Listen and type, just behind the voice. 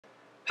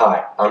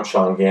Hi, I'm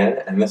Sean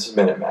Gannon, and this is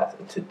Minute Math.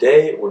 And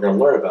today we're going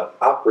to learn about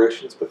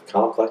operations with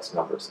complex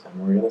numbers, and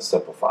we're going to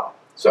simplify.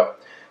 So,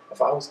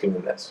 if I was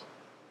given this,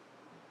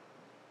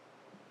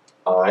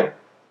 I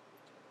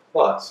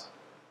plus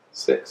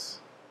 6i.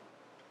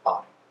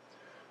 So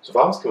if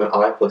I was given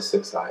I plus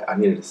 6i, I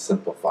needed to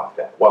simplify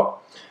that.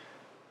 Well,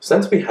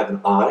 since we have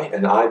an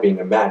I being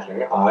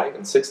imaginary, I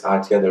and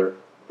 6i together,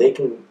 they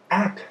can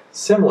act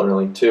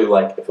similarly to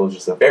like if it was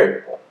just a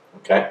variable,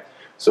 okay?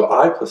 So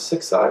I plus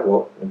 6i,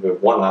 well, if we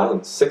have one I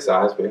and 6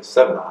 i's, we have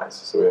 7 i's.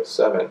 So we have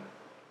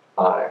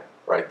 7i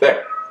right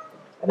there.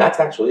 And that's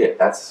actually it.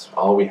 That's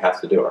all we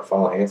have to do. Our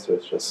final answer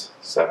is just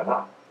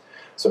 7i.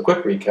 So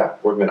quick recap,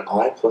 we're given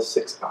I plus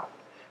 6i.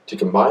 To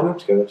combine them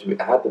together, to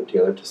add them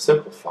together, to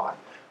simplify,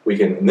 we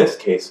can, in this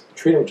case,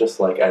 treat them just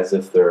like as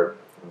if they're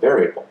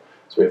variable.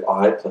 So we have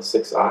I plus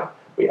 6i,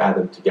 we add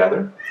them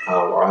together,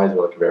 our i's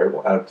are like a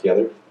variable, add them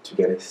together to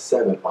get a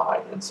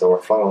 7i. And so our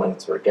final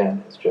answer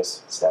again is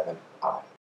just 7i.